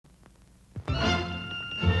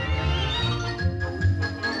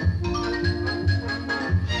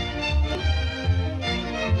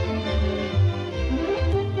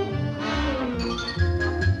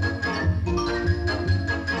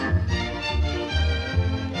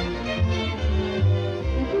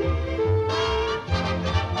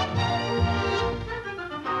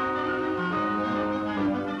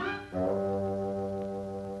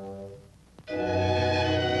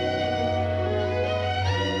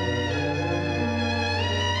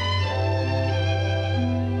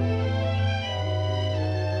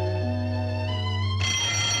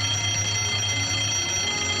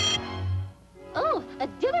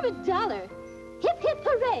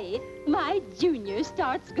Junior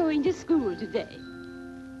starts going to school today.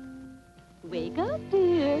 Wake up,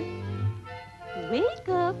 dear. Wake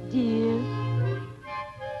up, dear.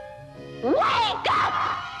 Wake up!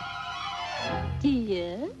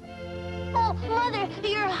 Dear? Oh, Mother,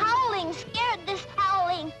 your howling scared this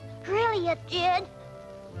howling. Really, it did.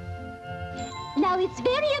 Now, it's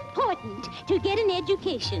very important to get an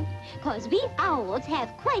education, because we owls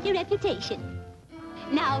have quite a reputation.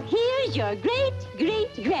 Now, here's your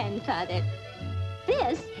great-great-grandfather.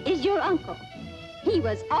 This is your uncle. He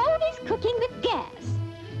was always cooking with gas.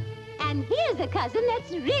 And here's a cousin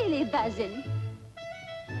that's really buzzing.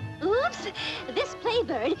 Oops, this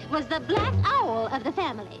playbird was the black owl of the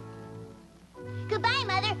family. Goodbye,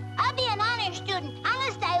 Mother. I'll be an honor student.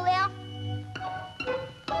 Honest, I will.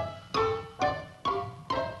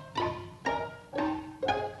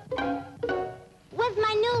 With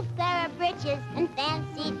my new pair of breeches and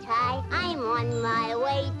fancy tie, I'm on my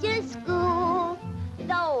way to school.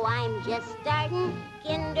 Though I'm just starting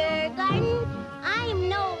kindergarten, I'm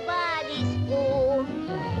nobody's fool.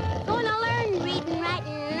 Gonna learn reading,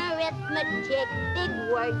 writing, arithmetic. Big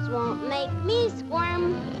words won't make me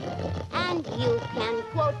squirm. And you can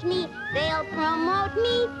quote me, they'll promote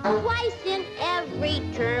me twice in every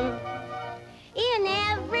term. In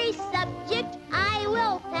every subject I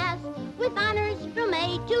will pass with honors from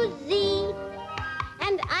A to Z.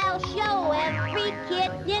 And I'll show every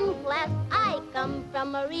kid in class I come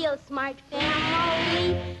from a real smart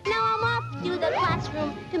family. Now I'm off to the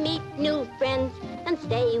classroom to meet new friends and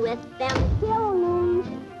stay with them till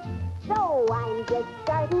noon. So I'm just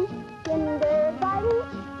starting kindergarten.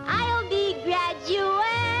 I'll be graduating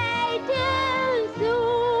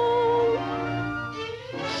soon.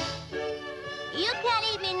 You can't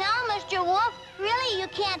eat me now, Mr. Wolf. Really, you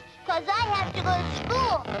can't, 'cause I have to go to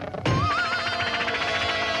school.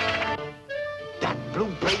 That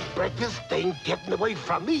blueberry breakfast ain't getting away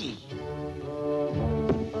from me.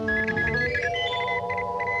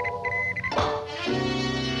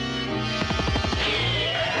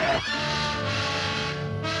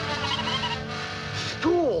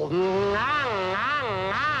 School.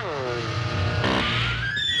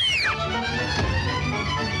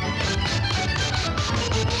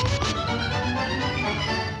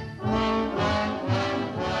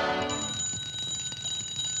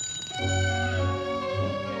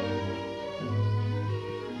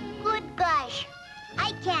 Good gosh,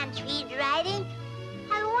 I can't read writing.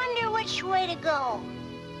 I wonder which way to go.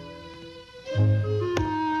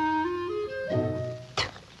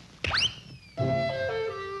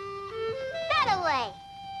 That way.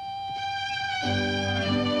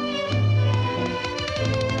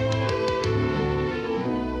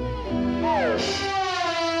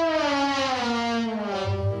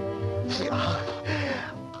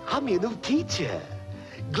 I'm your new teacher.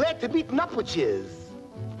 Glad to meet up with you.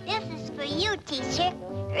 This is for you, teacher.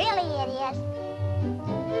 Really, it is.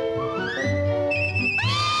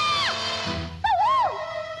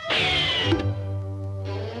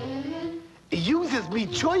 You's me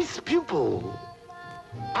choice pupil.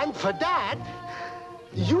 And for that,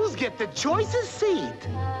 you's get the choicest seat.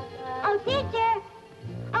 Oh, teacher!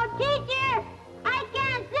 Oh, teacher! I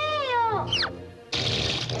can't see you!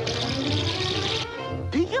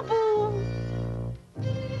 Peekaboo.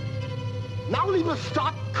 Now we will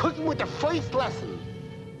start cooking with the first lesson.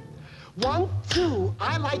 1, 2,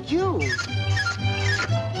 I like you.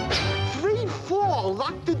 3, 4,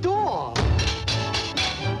 lock the door.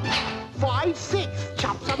 5, 6,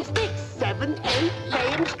 chop some sticks. 7, 8, lay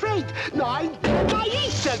 'em straight. 9, 10, I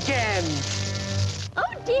eat again.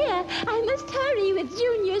 Oh, dear, I must hurry with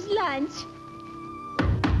Junior's lunch.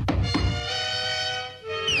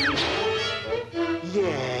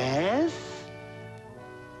 Yes?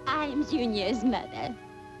 I'm Junior's mother.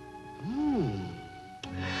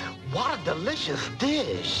 What a delicious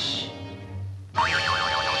dish.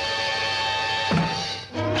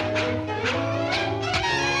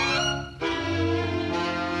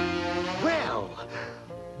 Well,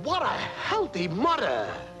 what a healthy mother.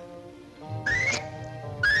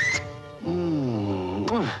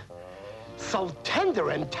 So tender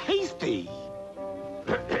and tasty.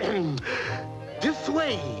 This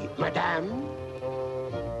way, madame.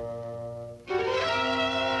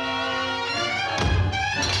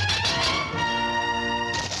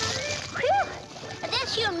 Whew!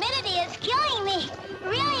 This humidity is killing me.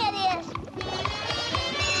 Really, it is.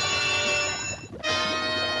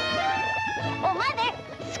 Oh, Mother,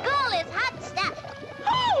 school is hot stuff.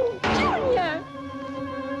 Oh, Junior!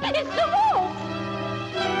 It's the wolf!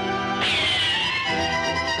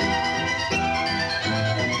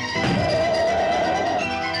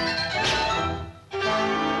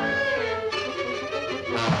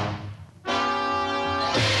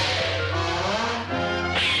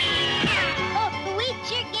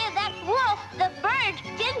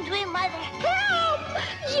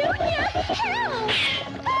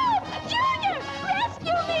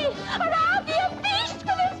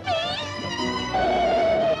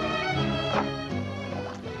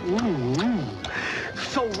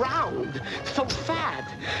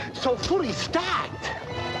 so fully stacked.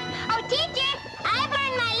 Oh, teacher, I've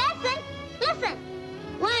learned my lesson. Listen.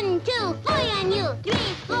 1, 2, fully on you. 3,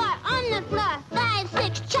 4, on the floor. 5,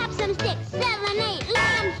 6, chop some sticks. 7, 8,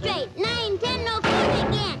 lay 'em straight. 9, 10, no food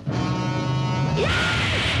again.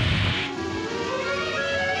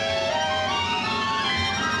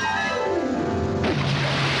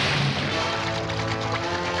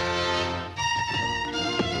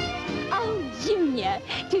 Oh, Junior,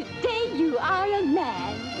 today you are a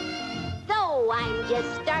man. Though I'm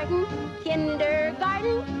just starting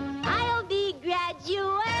kindergarten, I'll be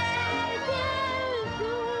graduating.